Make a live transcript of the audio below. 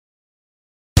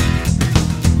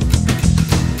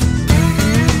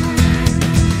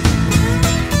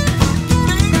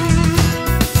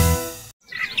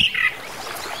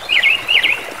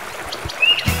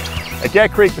At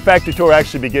Gat Creek, the factory tour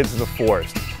actually begins in the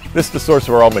forest. This is the source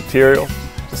of our raw material,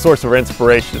 the source of our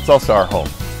inspiration. It's also our home.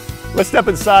 Let's step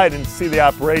inside and see the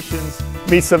operations,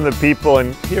 meet some of the people,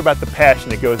 and hear about the passion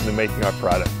that goes into making our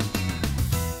product.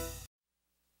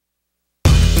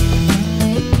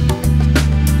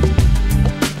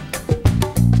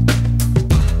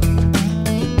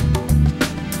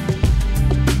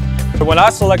 When I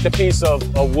select a piece of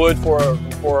wood for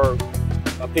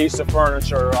a piece of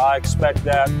furniture, I expect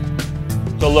that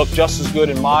to look just as good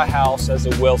in my house as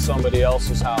it will somebody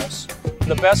else's house.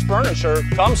 The best furniture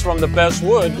comes from the best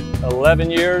wood. 11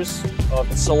 years of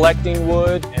selecting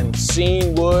wood and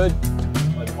seeing wood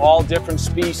of all different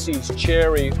species: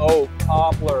 cherry, oak,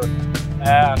 poplar,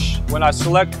 ash. When I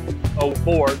select a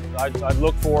board, I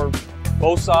look for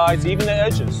both sides, even the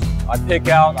edges. I pick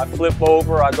out, I flip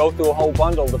over, I go through a whole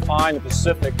bundle to find the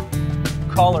specific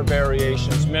color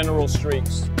variations, mineral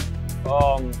streaks,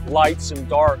 lights and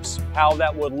darks, how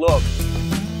that would look.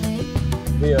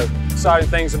 The exciting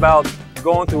things about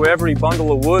going through every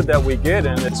bundle of wood that we get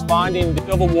in, it's finding the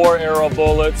Civil War era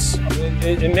bullets.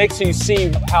 It makes you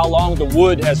see how long the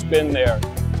wood has been there.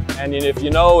 And if you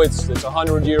know it's a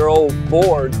 100-year-old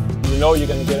board, you know you're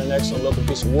going to get an excellent looking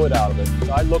piece of wood out of it.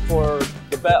 I look for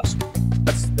the best.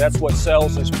 That's what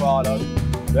sells this product.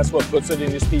 That's what puts it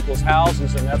in these people's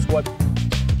houses, and that's what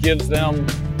gives them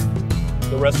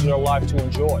the rest of their life to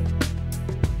enjoy.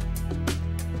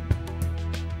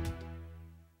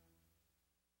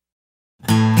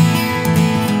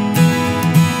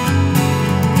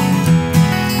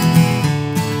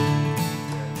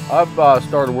 I've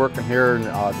started working here in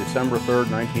December 3rd,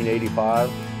 1985.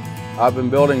 I've been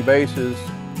building bases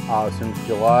since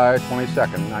July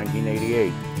 22nd,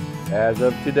 1988. As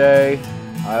of today,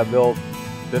 I have built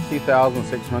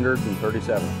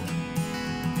 50,637.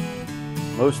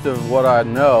 Most of what I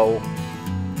know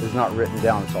is not written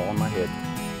down, it's all in my head.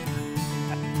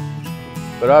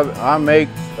 But I make,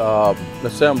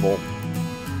 assemble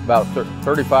about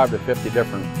 35 to 50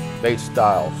 different base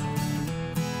styles.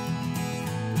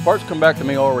 The parts come back to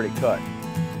me already cut.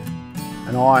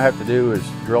 And all I have to do is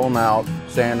drill them out,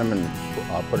 sand them, and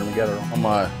put them together on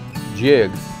my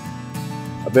jig.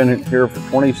 I've been in here for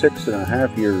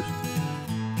 26.5 years.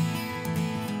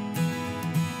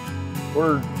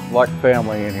 We're like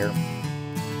family in here.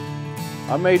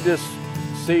 I made this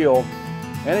seal.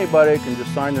 Anybody can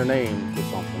just sign their name to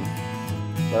something.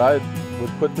 But I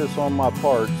would put this on my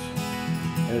parts,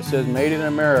 and it says Made in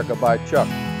America by Chuck.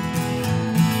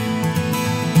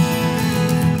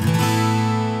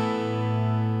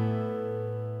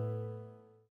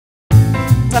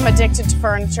 I'm addicted to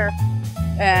furniture,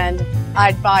 and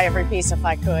I'd buy every piece if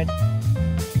I could.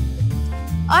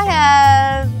 I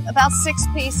have about 6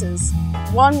 pieces.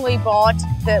 One we bought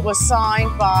that was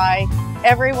signed by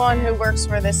everyone who works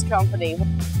for this company.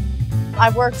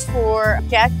 I've worked for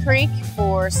Gat Creek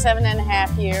for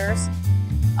 7.5 years.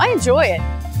 I enjoy it.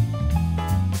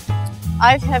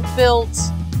 I have built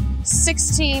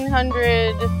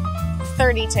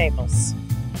 1,630 tables.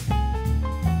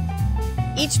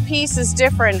 Each piece is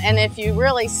different, and if you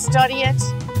really study it,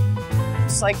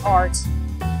 it's like art.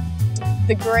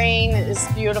 The grain is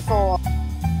beautiful.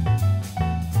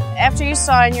 After you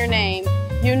sign your name,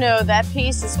 you know that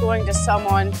piece is going to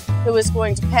someone who is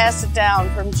going to pass it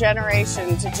down from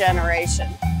generation to generation.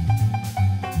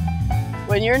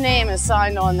 When your name is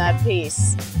signed on that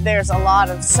piece, there's a lot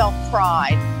of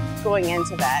self-pride going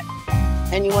into that,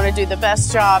 and you want to do the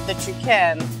best job that you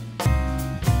can.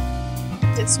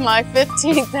 It's my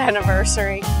 15th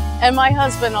anniversary, and my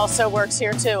husband also works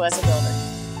here too as a builder.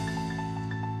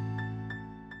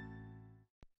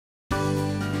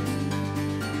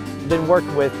 I've been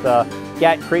working with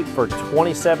Gat Creek for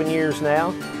 27 years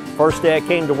now. First day I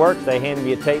came to work, they handed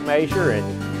me a tape measure and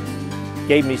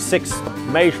gave me 6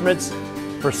 measurements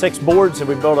for 6 boards, and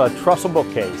we built a trussel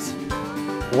bookcase.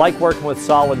 I like working with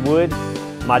solid wood.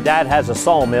 My dad has a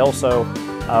sawmill, so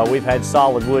we've had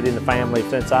solid wood in the family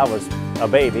since I was a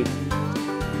baby.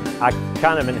 I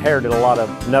kind of inherited a lot of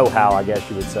know-how, I guess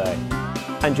you would say.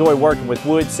 I enjoy working with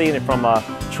wood, seeing it from a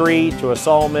tree to a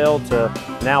sawmill to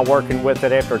now working with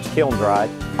it after it's kiln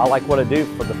dried. I like what I do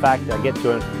for the fact that I get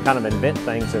to kind of invent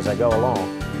things as I go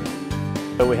along.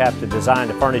 So we have to design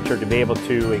the furniture to be able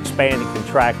to expand and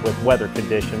contract with weather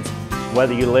conditions.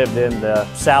 Whether you lived in the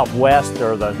southwest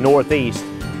or the northeast,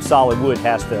 solid wood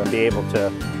has to be able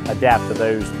to adapt to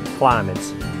those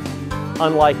climates.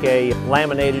 Unlike a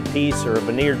laminated piece or a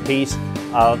veneered piece,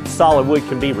 solid wood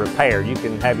can be repaired. You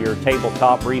can have your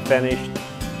tabletop refinished.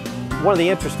 One of the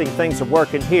interesting things of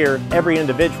working here, every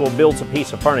individual builds a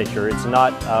piece of furniture. It's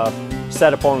not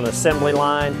set up on an assembly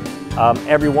line.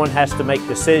 Everyone has to make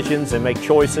decisions and make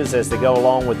choices as they go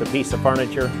along with the piece of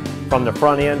furniture from the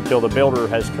front end till the builder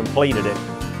has completed it.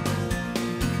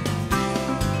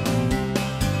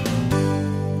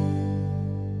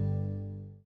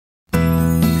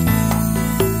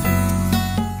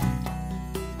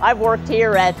 I've worked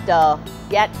here at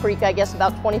Gat Creek, I guess,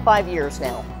 about 25 years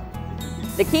now.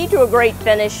 The key to a great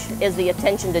finish is the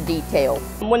attention to detail.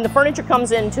 When the furniture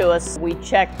comes into us, we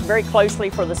check very closely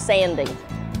for the sanding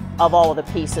of all of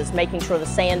the pieces, making sure the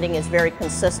sanding is very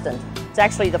consistent. It's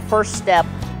actually the first step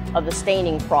of the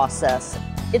staining process.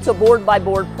 It's a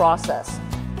board-by-board process.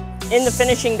 In the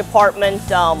finishing department,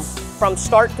 from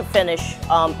start to finish,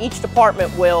 each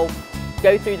department will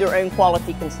go through their own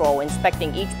quality control,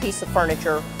 inspecting each piece of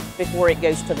furniture before it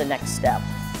goes to the next step.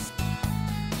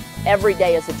 Every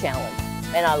day is a challenge,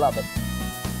 and I love it.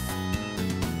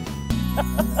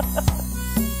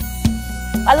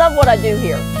 I love what I do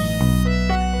here.